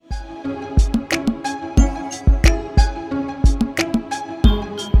Alright.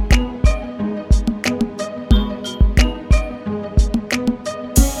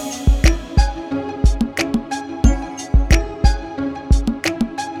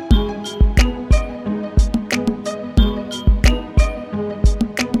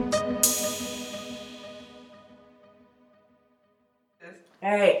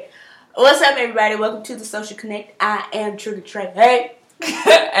 What's up, everybody? Welcome to the Social Connect. I am Trigger Trey. Hey!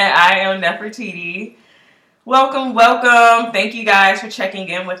 And I am Nefertiti. Welcome. Thank you guys for checking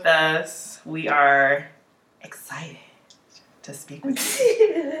in with us. We are excited to speak with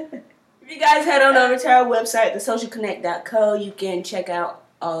you. If you guys head on over to our website, thesocialconnect.co, you can check out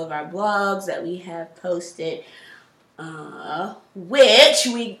all of our blogs that we have posted, which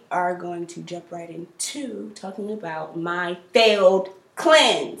we are going to jump right into talking about my failed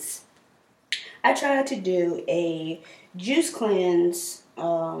cleanse. I tried to do a juice cleanse,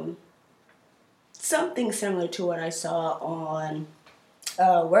 something similar to what I saw on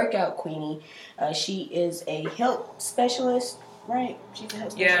Workout Queenie. She is a health specialist, right? She's a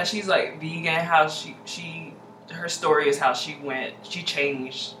health specialist. Yeah, she's like vegan. How her story is how she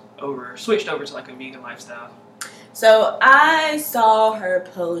switched over to like a vegan lifestyle. So I saw her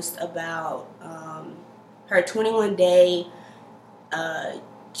post about her 21-day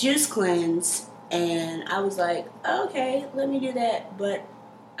juice cleanse, and I was like, okay, let me do that, but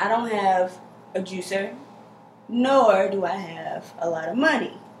I don't have a juicer, nor do I have a lot of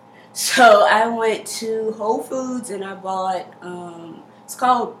money. So I went to Whole Foods and I bought, it's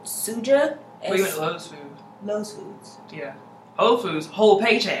called Suja. We went to Lowe's Foods. Lowe's Foods. Yeah. Whole Foods, whole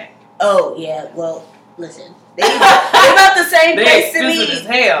paycheck. Oh, yeah, well, listen, they're about the same place to me. They're expensive as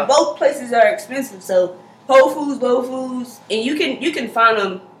hell. Both places are expensive, so Whole Foods, Low Foods, and you can find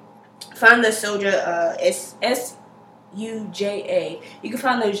them. Find the Suja, SUJA. You can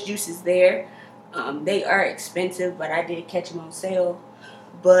find those juices there. They are expensive, but I did catch them on sale.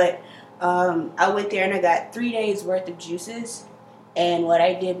 But I went there and I got 3 days worth of juices. And what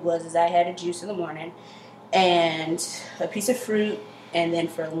I did was I had a juice in the morning and a piece of fruit. And then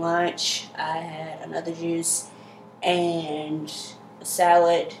for lunch, I had another juice and a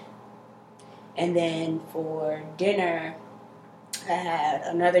salad. And then for dinner, I had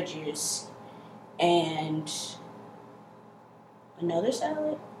another juice and another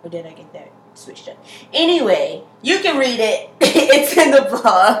salad. Or did I get that switched up? Anyway, you can read it. It's in the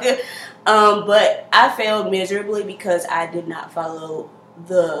blog. But I failed miserably because I did not follow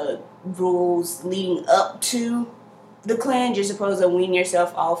the rules leading up to the cleanse. You're supposed to wean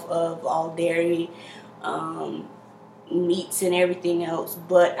yourself off of all dairy, meats and everything else,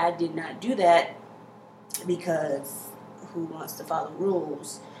 but I did not do that because who wants to follow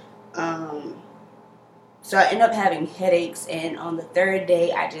rules? So I ended up having headaches, and on the third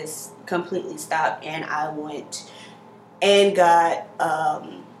day I just completely stopped, and I went and got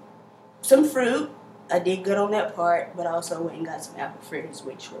some fruit. I did good on that part, but I also went and got some apple fritters,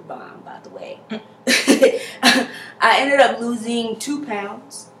 which were bomb, by the way. I ended up losing 2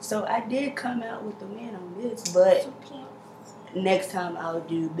 pounds, so I did come out with the win on this, but next time I'll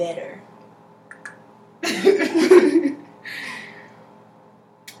do better.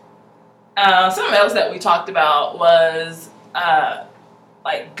 Something else that we talked about was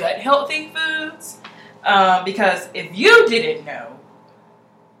like gut healthy foods, because if you didn't know,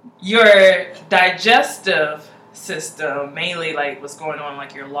 your digestive system, mainly like what's going on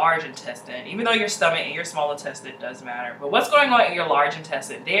like your large intestine, even though your stomach and your small intestine does matter, but what's going on in your large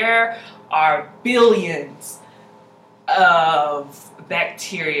intestine, there are billions of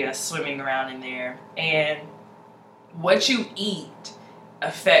bacteria swimming around in there, and what you eat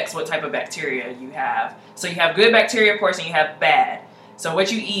affects what type of bacteria you have. So you have good bacteria, of course, and you have bad. So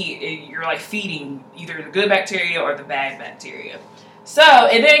what you eat, you're like feeding either the good bacteria or the bad bacteria. So,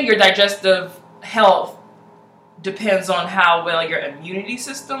 and then your digestive health depends on how well your immunity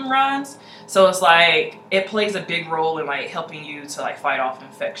system runs. So it's like it plays a big role in like helping you to like fight off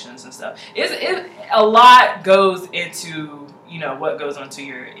infections and stuff. A lot goes into, you know, what goes onto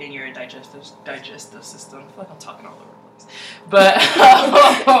your digestive system. I feel like I'm talking all over the place. But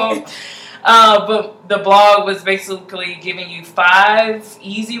the blog was basically giving you 5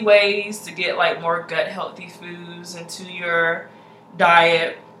 easy ways to get like more gut healthy foods into your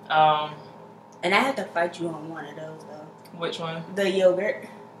diet. And I had to fight you on one of those though. Which one? The yogurt.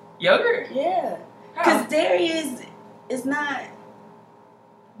 Yogurt? Yeah. Because dairy is not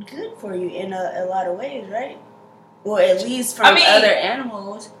good for you in a lot of ways, right? Or at least from other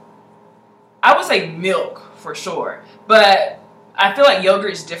animals. I would say milk for sure. But I feel like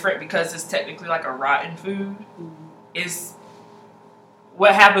yogurt is different because it's technically like a rotten food. Mm-hmm.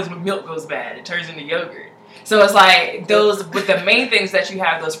 what happens when milk goes bad? It turns into yogurt. So it's like those, but the main things that you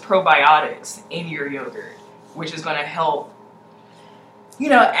have those probiotics in your yogurt, which is going to help,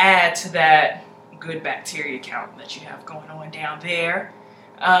 add to that good bacteria count that you have going on down there.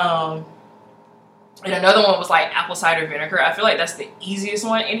 And another one was like apple cider vinegar. I feel like that's the easiest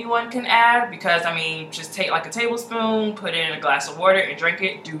one anyone can add because, just take like a tablespoon, put it in a glass of water and drink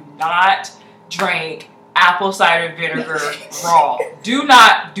it. Do not drink apple cider vinegar raw. Do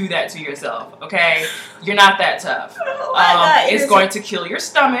not do that to yourself, okay? You're not that tough. It's going to kill your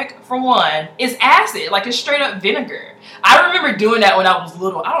stomach, for one. It's acid, like it's straight up vinegar. I remember doing that when I was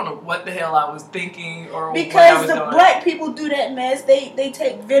little. I don't know what the hell I was thinking or because what I was doing. Because the black people do that mess.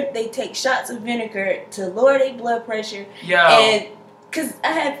 They take shots of vinegar to lower their blood pressure. And because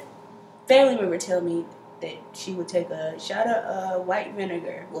I had family member tell me that she would take a shot of white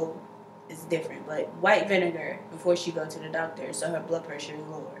vinegar. Well, it's different, but white vinegar before she go to the doctor, so her blood pressure is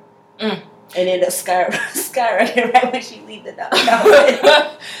lower. And then it'll skyrocket right when she leave the doctor.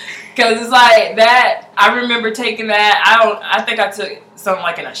 Because it's like that. I remember taking that. I think I took something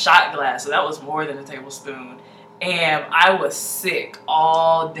like in a shot glass, so that was more than a tablespoon. And I was sick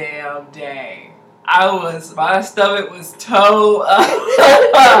all damn day. My stomach was toe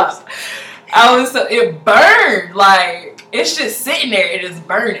up. It burned. Like, it's just sitting there. It is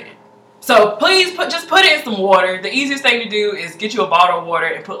burning. So please just put it in some water. The easiest thing to do is get you a bottle of water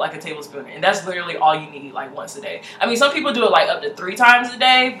and put like a tablespoon in. And that's literally all you need, like once a day. Some people do it like up to 3 times a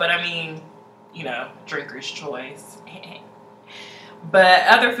day, but drinker's choice. But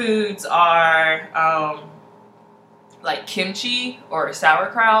other foods are like kimchi or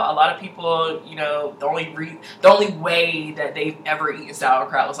sauerkraut. A lot of people, the only way that they've ever eaten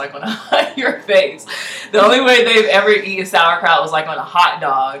sauerkraut was like on your face. The only way they've ever eaten sauerkraut was like on a hot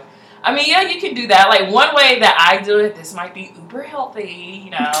dog. You can do that. Like, one way that I do it, this might be uber healthy,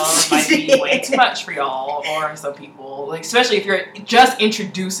 it might be way too much for y'all or some people, like, especially if you're just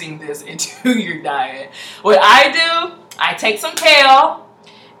introducing this into your diet. What I do, I take some kale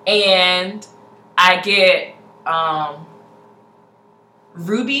and I get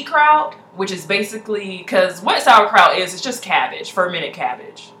ruby kraut, which is basically, because what sauerkraut is, it's just cabbage, fermented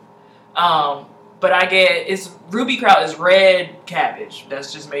cabbage. But ruby kraut is red cabbage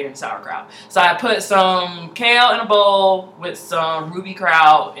that's just made in sauerkraut. So I put some kale in a bowl with some ruby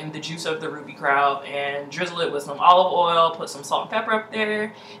kraut and the juice of the ruby kraut and drizzle it with some olive oil, put some salt and pepper up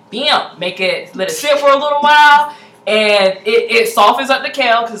there. Bam! Let it sit for a little while. And it softens up the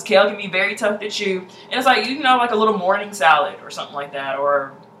kale because kale can be very tough to chew. And it's like, like a little morning salad or something like that,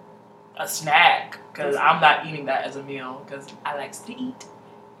 or a snack, because I'm not eating that as a meal because I like to eat.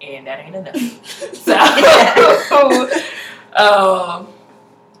 And that ain't enough. So,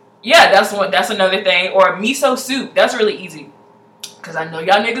 that's another thing. Or miso soup. That's really easy. Because I know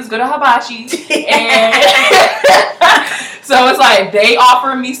y'all niggas go to hibachi. And so it's like they offer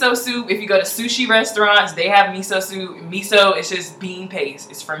miso soup. If you go to sushi restaurants, they have miso soup. Miso is just bean paste.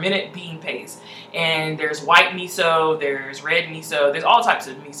 It's fermented bean paste. And there's white miso. There's red miso. There's all types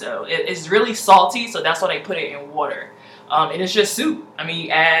of miso. It's really salty, so that's why they put it in water. And it's just soup. You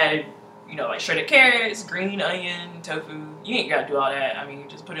add, like shredded carrots, green onion, tofu. You ain't got to do all that. You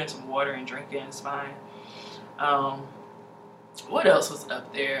just put it in some water and drink it. It's fine. What else was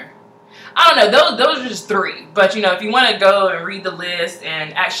up there? I don't know. Those are just 3. But, if you want to go and read the list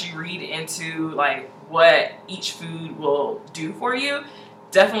and actually read into, like, what each food will do for you,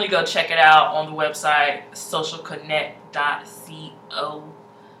 definitely go check it out on the website, socialconnect.co.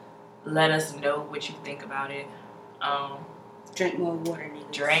 Let us know what you think about it. Drink more water,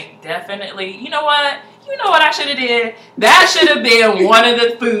 niggas. Drink, definitely. You know what I should have did? That should have been one of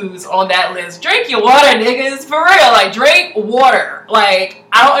the foods on that list. Drink your water, niggas. For real. Like, drink water. Like,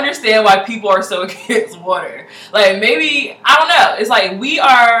 I don't understand why people are so against water. Like, maybe, I don't know. It's like, we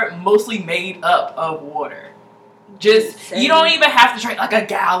are mostly made up of water. Just, you don't even have to drink like a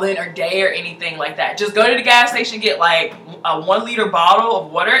gallon a day or anything like that. Just go to the gas station, get like a 1 liter bottle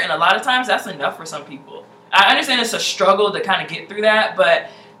of water, and a lot of times that's enough for some people. I understand it's a struggle to kind of get through that, but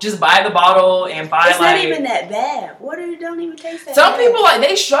just buy the bottle and buy it's not even that bad. Water don't even taste that some bad. People, like,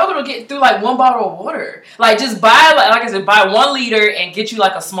 they struggle to get through like 1 bottle of water. Like, just buy, like I said, buy 1 liter and get you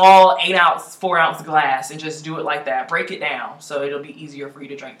like a small 8-ounce, 4-ounce glass and just do it like that. Break it down so it'll be easier for you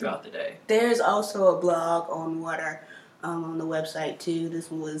to drink throughout the day. There's also a blog on water on the website too. This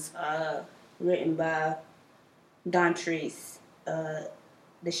one was written by Don Treese, the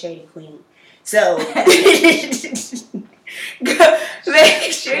Shady Queen. So make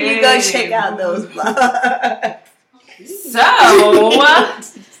sure you go check out those blogs. So,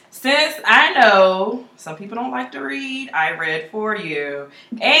 since I know some people don't like to read. I read for you.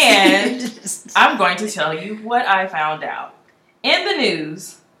 And I'm going to tell you what I found out. In the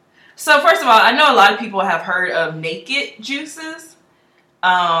news. So first of all, I know a lot of people have heard of naked juices.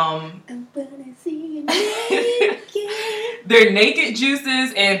 They're naked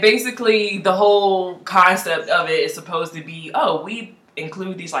juices, and basically the whole concept of it is supposed to be, we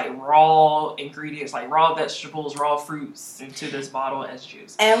include these like raw ingredients, like raw vegetables, raw fruits into this bottle as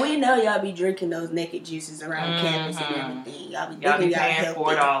juice. And we know y'all be drinking those naked juices around campus and everything. Y'all be paying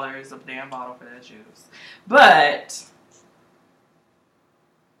 $4 a damn bottle for that juice. But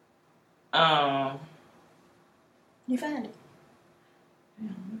you find it. Yeah,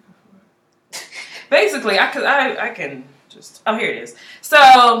 I'm looking for it. Basically, I can just here it is.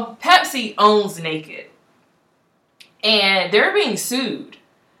 So Pepsi owns Naked. And they're being sued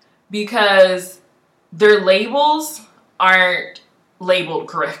because their labels aren't labeled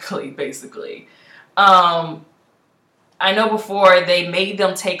correctly, basically. I know before they made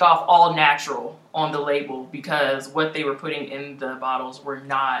them take off all natural on the label because what they were putting in the bottles were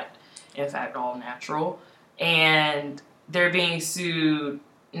not, in fact, all natural. And they're being sued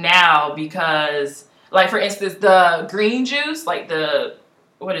now because, like, for instance, the green juice, like the,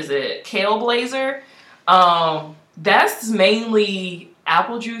 Kale Blazer, that's mainly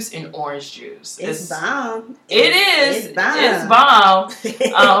apple juice and orange juice. It's bomb. It's bomb.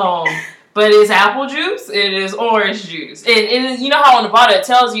 But it's apple juice. It is orange juice. And you know how on the bottle it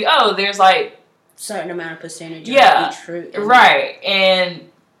tells you, there's like certain amount of percentage of each fruit. Right. And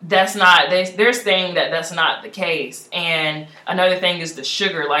that's not, they're saying that that's not the case. And another thing is the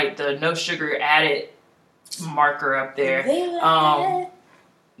sugar, like the no sugar added marker up there.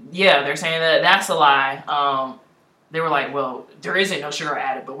 Yeah, they're saying that that's a lie. They were like, well, there isn't no sugar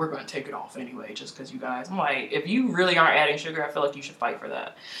added, but we're going to take it off anyway, just because you guys. I'm like, if you really aren't adding sugar, I feel like you should fight for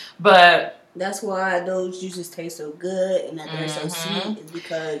that. But that's why those juices taste so good and that they're so sweet, is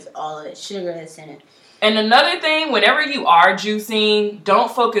because all of that sugar that's in it. And another thing, whenever you are juicing,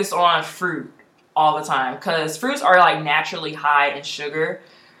 don't focus on fruit all the time, because fruits are like naturally high in sugar.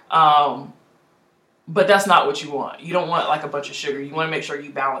 But that's not what you want. You don't want like a bunch of sugar. You want to make sure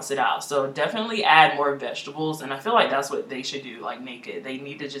you balance it out. So definitely add more vegetables. And I feel like that's what they should do, like Naked. They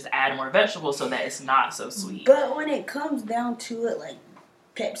need to just add more vegetables so that it's not so sweet. But when it comes down to it, like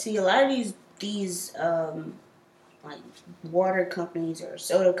Pepsi, a lot of these like water companies or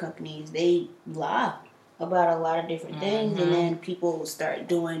soda companies, they lie about a lot of different things. And then people will start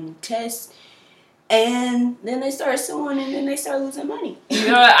doing tests. And then they start suing, and then they start losing money. You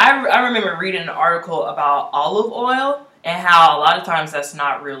know what? I remember reading an article about olive oil and how a lot of times that's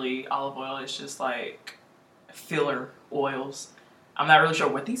not really olive oil. It's just like filler oils. I'm not really sure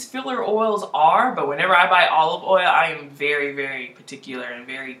what these filler oils are, but whenever I buy olive oil, I am very, very particular and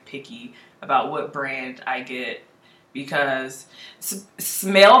very picky about what brand I get. Because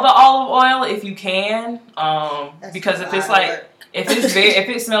smell the olive oil if you can. Because if it's like... If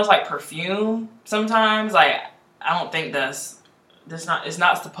it smells like perfume, sometimes like I don't think it's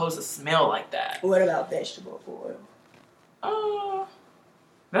not supposed to smell like that. What about vegetable oil?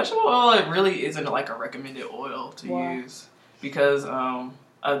 Vegetable oil, it really isn't like a recommended oil to use because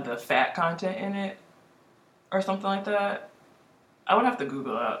of the fat content in it or something like that. I would have to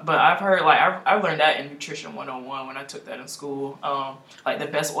Google it, but I've heard I've learned that in Nutrition 101 when I took that in school. Like the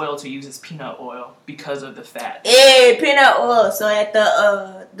best oil to use is peanut oil because of the fat. Hey, peanut oil. So at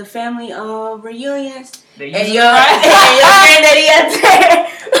the family reunions, they use and your granddaddy up there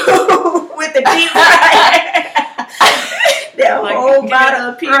with the deep fry, that whole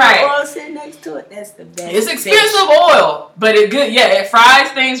bottle of peanut oil sitting next to it. That's the best. It's expensive oil, but it's good. Yeah, it fries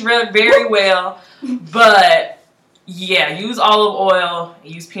things very well, but. Yeah, use olive oil,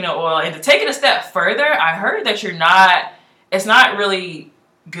 use peanut oil. And to take it a step further, I heard that it's not really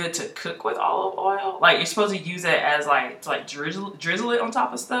good to cook with olive oil. Like, you're supposed to use it as, to drizzle it on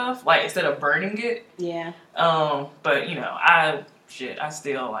top of stuff, like, instead of burning it. Yeah. But, you know, I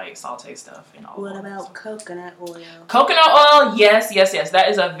still, saute stuff in olive oil. What about coconut oil? Coconut oil, yes. That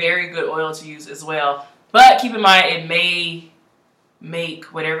is a very good oil to use as well. But keep in mind, it may make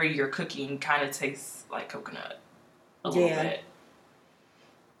whatever you're cooking kind of taste like coconut. A little bit.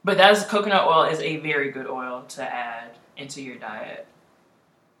 But coconut oil is a very good oil to add into your diet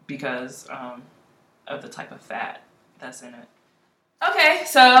because of the type of fat that's in it. Okay,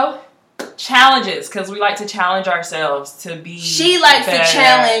 so challenges, because we like to challenge ourselves to be She likes to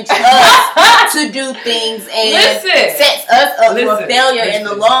challenge us to do things and sets us up for failure in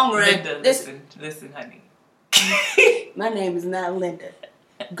the long run. Linda, listen, honey. My name is not Linda,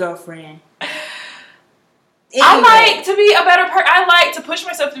 girlfriend. I like to be a better person. I like to push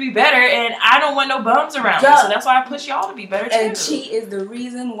myself to be better, and I don't want no bums around me. So that's why I push y'all to be better too. And she is the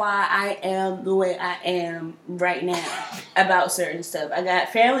reason why I am the way I am right now about certain stuff. I got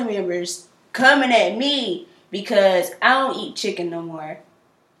family members coming at me because I don't eat chicken no more.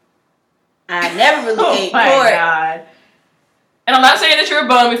 I never really ate pork. Oh my God. And I'm not saying that you're a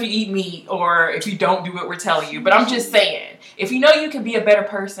bum if you eat meat or if you don't do what we're telling you, but I'm just saying, if you know you can be a better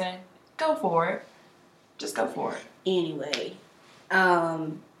person, go for it. Just go for it. Anyway,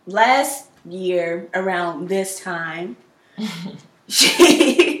 last year around this time,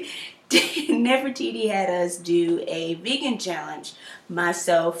 Nefertiti had us do a vegan challenge.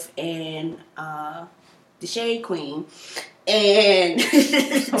 Myself and the Shade Queen, and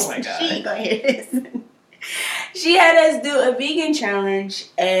oh my God, she gonna hear this. She had us do a vegan challenge,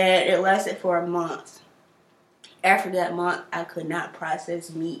 and it lasted for a month. After that month, I could not process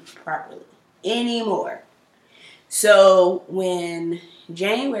meat properly anymore. So when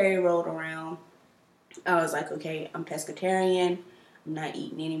January rolled around, I was like, okay, I'm pescatarian. I'm not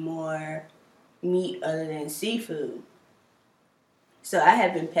eating any more meat other than seafood. So I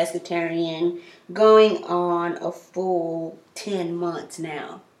have been pescatarian going on a full 10 months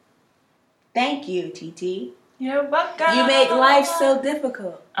now. Thank you, TT. You're welcome. You make life so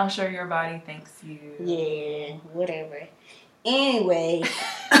difficult. I'm sure your body thanks you. Yeah, whatever. Anyway,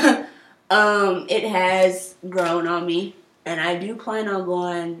 it has grown on me, and I do plan on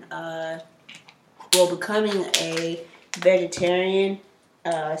going, becoming a vegetarian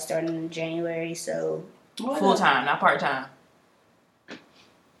starting in January, so... Full-time, not part-time.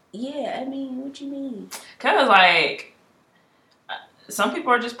 Yeah, I mean, what you mean? Because, like, some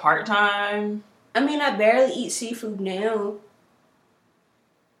people are just part-time. I mean, I barely eat seafood now.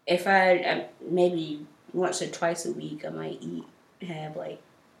 If I maybe once or twice a week, I might have like,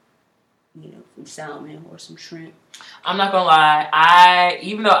 some salmon or some shrimp. I'm not gonna lie.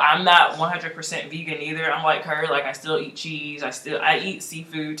 Even though I'm not 100% vegan either, I'm like her. Like, I still eat cheese. I eat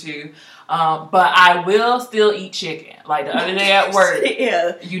seafood too. But I will still eat chicken. Like the other day at work,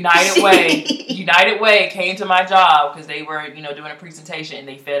 yeah. United Way came to my job because they were, doing a presentation, and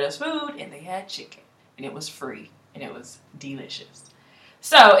they fed us food, and they had chicken, and it was free, and it was delicious.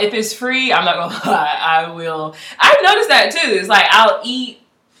 So if it's free, I'm not gonna lie, I will. I've noticed that too. It's like I'll eat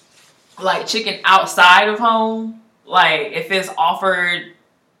like chicken outside of home. Like if it's offered,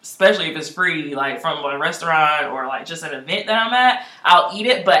 especially if it's free, like from a restaurant or like just an event that I'm at, I'll eat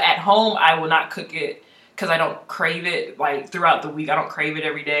it. But at home, I will not cook it because I don't crave it like throughout the week. I don't crave it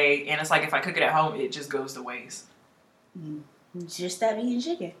every day. And it's like if I cook it at home, it just goes to waste. Just stop eating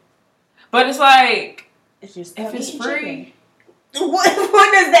chicken. But it's like, it's just if it's free. What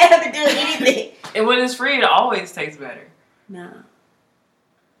does that have to do with anything? And when it's free, it always tastes better. No.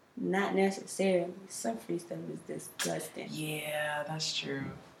 Not necessarily. Some free stuff is disgusting. Yeah, that's true.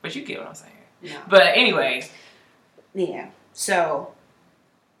 But you get what I'm saying. No. But anyway. Yeah. So,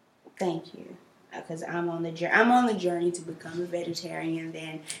 thank you. Because I'm on the journey to become a vegetarian.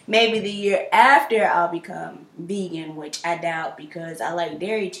 Then maybe the year after I'll become vegan, which I doubt because I like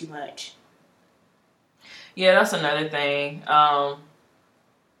dairy too much. Yeah, that's another thing. I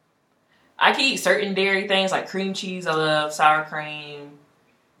can eat certain dairy things like cream cheese. I love sour cream,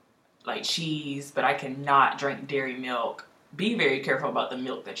 like cheese, but I cannot drink dairy milk. Be very careful about the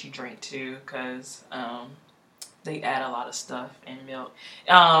milk that you drink too, because they add a lot of stuff in milk.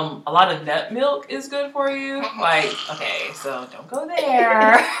 A lot of nut milk is good for you. Like, okay, so don't go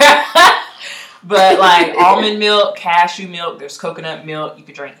there. But like almond milk, cashew milk, there's coconut milk, you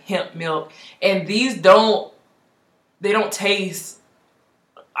could drink hemp milk. And these don't taste,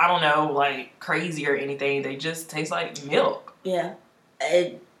 I don't know, like crazy or anything. They just taste like milk. Yeah.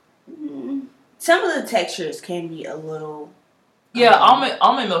 Some of the textures can be a little... Yeah,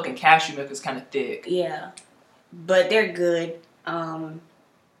 almond milk and cashew milk is kind of thick. Yeah. But they're good.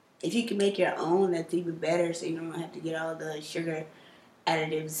 If you can make your own, that's even better, so you don't have to get all the sugar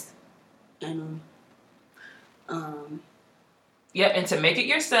additives in them. Yep, and to make it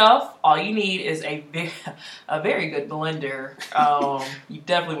yourself, all you need is a very good blender. You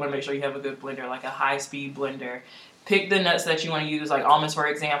definitely want to make sure you have a good blender, like a high-speed blender. Pick the nuts that you want to use, like almonds, for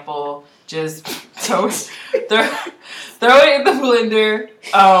example. Just throw it in the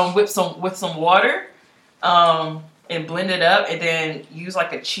blender with some water, and blend it up. And then use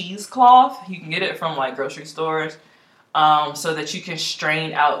like a cheesecloth. You can get it from like grocery stores, so that you can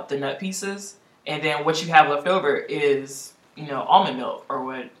strain out the nut pieces. And then what you have left over is, almond milk or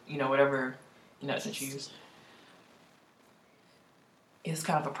whatever nuts that you use. it's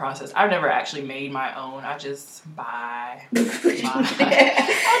kind of a process. I've never actually made my own. I just buy.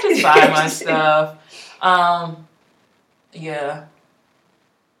 I just buy my stuff. Yeah.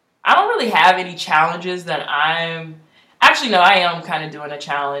 I don't really have any challenges that I'm... Actually, no, I am kind of doing a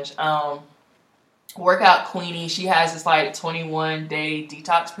challenge. Workout Queenie, she has this like 21-day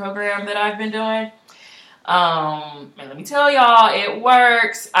detox program that I've been doing. And let me tell y'all, it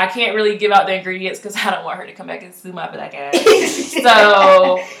works. I can't really give out the ingredients because I don't want her to come back and sue my black ass.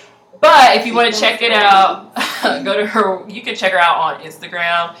 So, but if you want to check it out, go to her. You can check her out on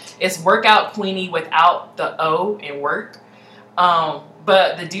Instagram. It's Workout Queenie without the O in work.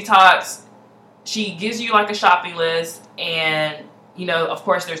 But the detox, she gives you like a shopping list, and you know, of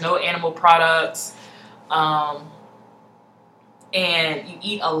course, there's no animal products, and you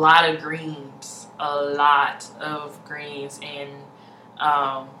eat a lot of greens. And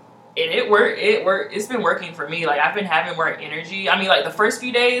it's been working for me. Like, I've been having more energy. I mean, like, the first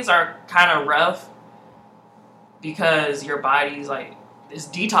few days are kind of rough because your body's like, it's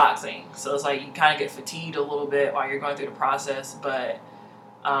detoxing, so it's like you kind of get fatigued a little bit while you're going through the process. But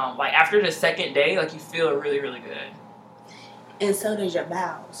like, after the second day, like, you feel really, really good. And so does your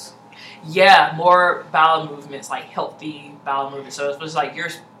bowels. Yeah, more bowel movements, like healthy bowel movements. So it's just like you're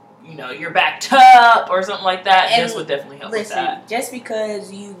backed up or something like that. And this would definitely help with that. Just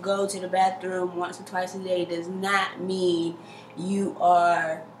because you go to the bathroom once or twice a day does not mean you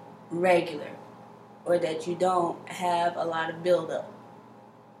are regular or that you don't have a lot of buildup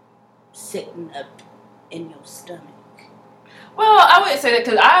sitting up in your stomach. Well, I wouldn't say that,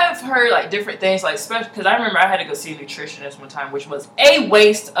 because I've heard like different things, like, especially because I remember I had to go see a nutritionist one time, which was a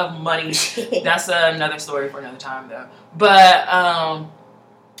waste of money. That's another story for another time, though. But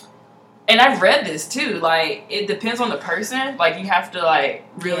and I've read this too. Like, it depends on the person. Like, you have to like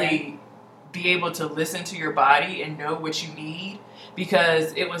really be able to listen to your body and know what you need.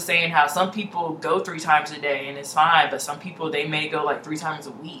 Because it was saying how some people go 3 times a day and it's fine, but some people, they may go like 3 times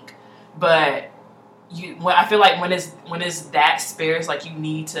a week. But I feel like when it's that sparse, like, you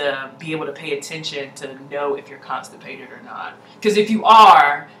need to be able to pay attention to know if you're constipated or not. Because if you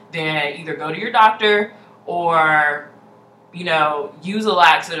are, then either go to your doctor or, you know, use a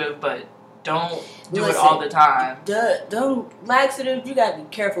laxative, but don't do it all the time. Don't laxative. You gotta be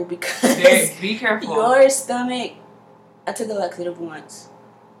careful because be careful. Your stomach. I took a laxative once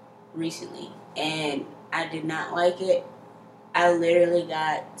recently, and I did not like it. I literally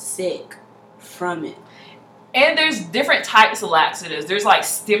got sick from it. And there's different types of laxatives. There's like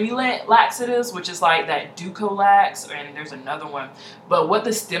stimulant laxatives, which is like that Ducolax, and there's another one. But what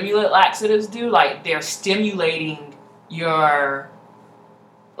the stimulant laxatives do, like, they're stimulating your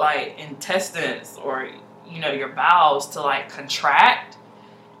like intestines or, you know, your bowels to like contract.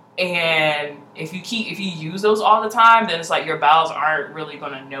 And if you use those all the time, then it's like your bowels aren't really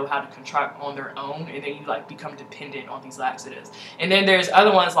going to know how to contract on their own, and then you like become dependent on these laxatives. And then there's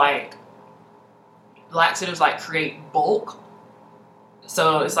other ones like laxatives like create bulk.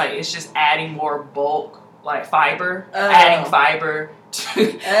 So it's like, it's just adding more bulk, like fiber, adding fiber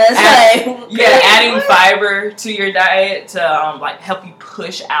to adding fiber to your diet to like help you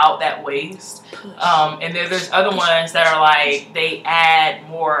push out that waste. And then there's other ones that are like, they add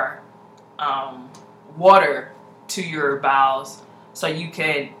more water to your bowels, so you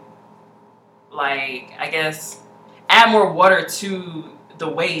can, like, I guess, add more water to the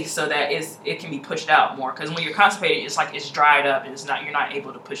waste so that it can be pushed out more. Because when you're constipated, it's like it's dried up and you're not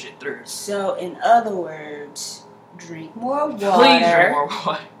able to push it through. So in other words, drink more water. Please drink more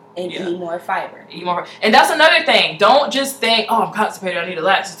water. And eat more fiber. And that's another thing. Don't just think, oh, I'm constipated, I need a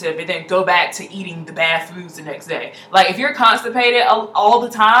laxative, and then go back to eating the bad foods the next day. Like, if you're constipated all the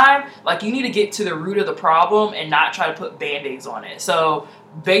time, like, you need to get to the root of the problem and not try to put Band-Aids on it. So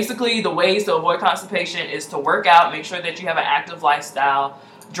basically, the ways to avoid constipation is to work out, make sure that you have an active lifestyle,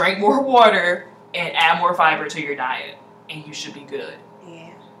 drink more water, and add more fiber to your diet, and you should be good.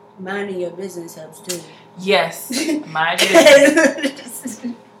 Yeah. Minding your business helps too. Yes. Mind your business.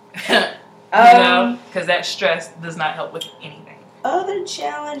 Because that stress does not help with anything. Other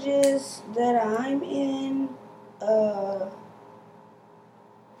challenges that I'm in,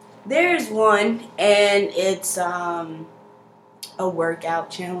 there's one, and it's a workout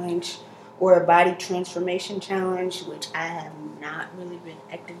challenge or a body transformation challenge, which I have not really been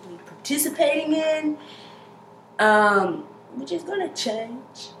actively participating in, which is going to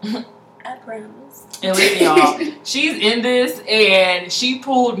change. I promise. And listen, y'all, she's in this, and she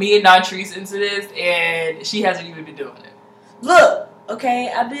pulled me and Dontrese into this, and she hasn't even been doing it. Look,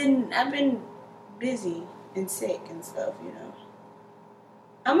 okay, I've been busy and sick and stuff, you know.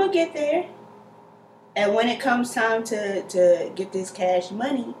 I'm gonna get there. And when it comes time to get this cash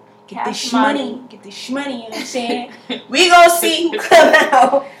money, get this shmoney, you know what I'm saying? We gonna see who come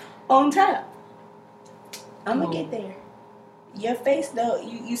out on top. I'm gonna get there. Your face though,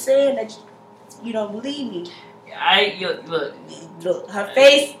 you saying that you don't believe me. Look, her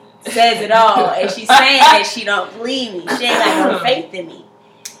face says it all, and she's saying that she don't believe me. She ain't got no faith in me.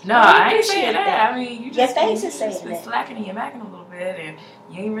 No, I ain't saying that. I mean, you just been slacking and you're macking a little bit, and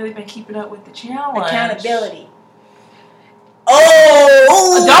you ain't really been keeping up with the challenge. Accountability.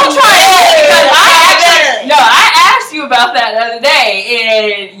 Oh, don't try it because I asked you about that the other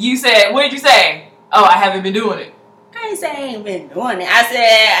day, and you said, what did you say? Oh, I haven't been doing it. I ain't say I ain't been doing it. I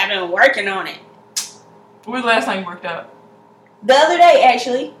said I've been working on it. When was the last time you worked out? The other day,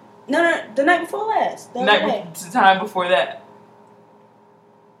 actually. No, the night before last. The time before that.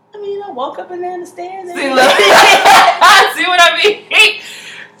 I mean, I woke up and down the stairs. See what I mean?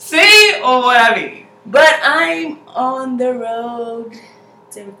 See what I mean? But I'm on the road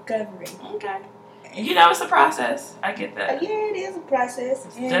to recovery. Okay. You know, it's a process. I get that. Yeah, it is a process.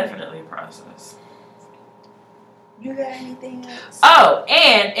 It's definitely a process. You got anything else? Oh,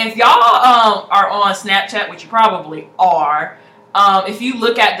 and if y'all are on Snapchat, which you probably are, if you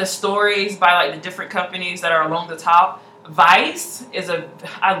look at the stories by like the different companies that are along the top, Vice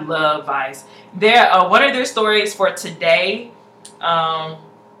I love Vice. One of their stories for today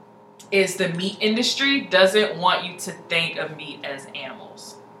is the meat industry doesn't want you to think of meat as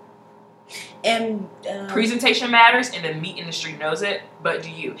animals. And presentation matters, and the meat industry knows it, but do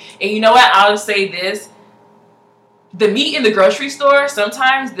you? And you know what? I'll say this. The meat in the grocery store,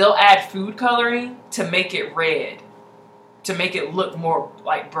 sometimes they'll add food coloring to make it red, to make it look more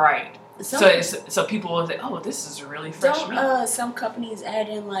like bright. So people will say, "Oh, this is really fresh meat." Some companies add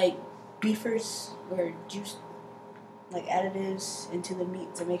in like beefers or juice, like additives into the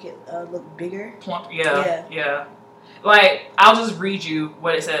meat to make it look bigger. Plump, yeah. Like, I'll just read you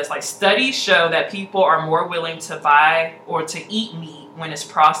what it says. Like, studies show that people are more willing to buy or to eat meat when it's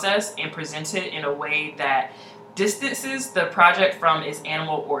processed and presented in a way that distances the project from its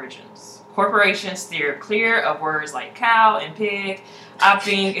animal origins. Corporations steer clear of words like cow and pig,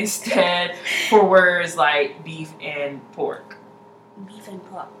 opting instead for words like beef and pork. Beef and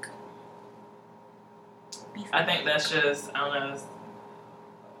pork. I think that's just, I don't know.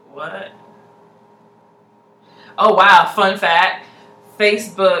 What? Oh, wow. Fun fact.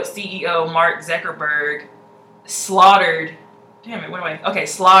 Facebook CEO Mark Zuckerberg slaughtered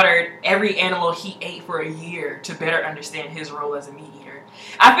every animal he ate for a year to better understand his role as a meat eater.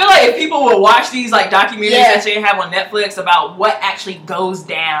 I feel like if people would watch these like documentaries that they have on Netflix about what actually goes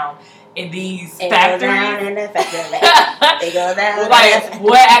down in these factories,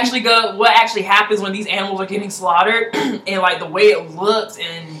 what actually happens when these animals are getting slaughtered, and like the way it looks,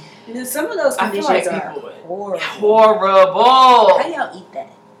 and some of those conditions are horrible. How y'all eat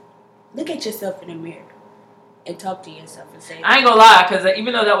that? Look at yourself in the mirror and talk to yourself and say, I ain't gonna lie, because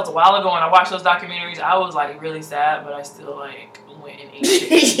even though that was a while ago and I watched those documentaries, I was like really sad, but I still like went and ate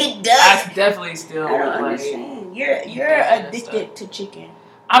chicken. I definitely still I don't understand. You're addicted to chicken.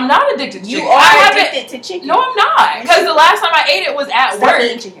 I'm not addicted to chicken. You are addicted to chicken. No, I'm not. Because the last time I ate it was at work.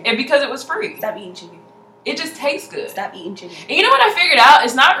 And because it was free. Stop eating chicken. It just tastes good. Stop eating chicken. And you know what I figured out?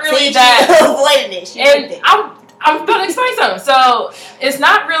 It's not really that. Avoiding it. And I'm going to explain something. So, it's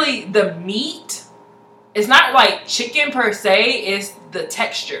not really the meat. It's not like chicken per se. It's the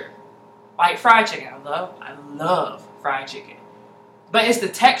texture. Like fried chicken. I love fried chicken. But it's the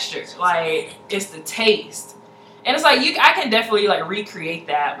texture. Like, it's the taste. And it's like, I can definitely like recreate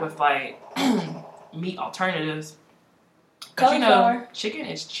that with like meat alternatives. Because, you know, chicken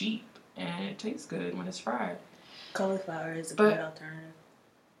is cheap and it tastes good when it's fried. Cauliflower is a good alternative.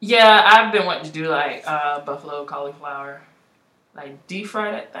 Yeah, I've been wanting to do like buffalo cauliflower. Like deep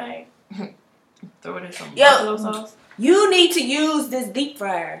fry that thing. Throw it in some buffalo sauce. You need to use this deep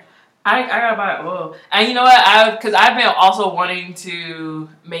fryer. I gotta buy oil. And you know what? Because I've been also wanting to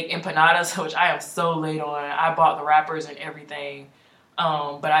make empanadas, which I am so late on. I bought the wrappers and everything,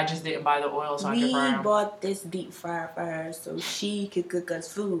 but I just didn't buy the oil so I could fry them. We bought this deep fryer for her so she could cook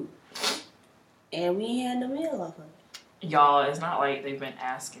us food. And we had no meal off of it. Y'all, it's not like they've been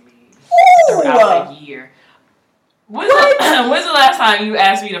asking me throughout the year. When's the last time you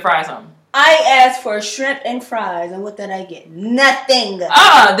asked me to fry something? I asked for shrimp and fries, and what did I get? Nothing. There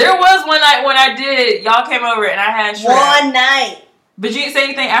was one night when I did. Y'all came over and I had shrimp. One night. But you didn't say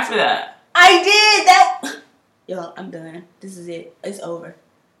anything after that. I did. That. Yo, I'm done. This is it. It's over.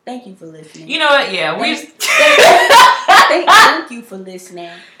 Thank you for listening. You know what? Yeah, Thank you for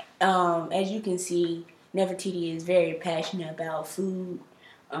listening. As you can see, Nefertiti is very passionate about food.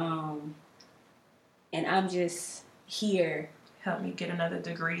 and I'm just here. Help me get another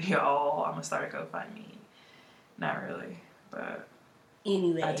degree, y'all. I'm gonna start a GoFundMe. Not really, but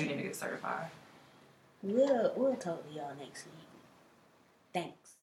Anyway, I do need to get certified. We'll talk to y'all next week. Thanks.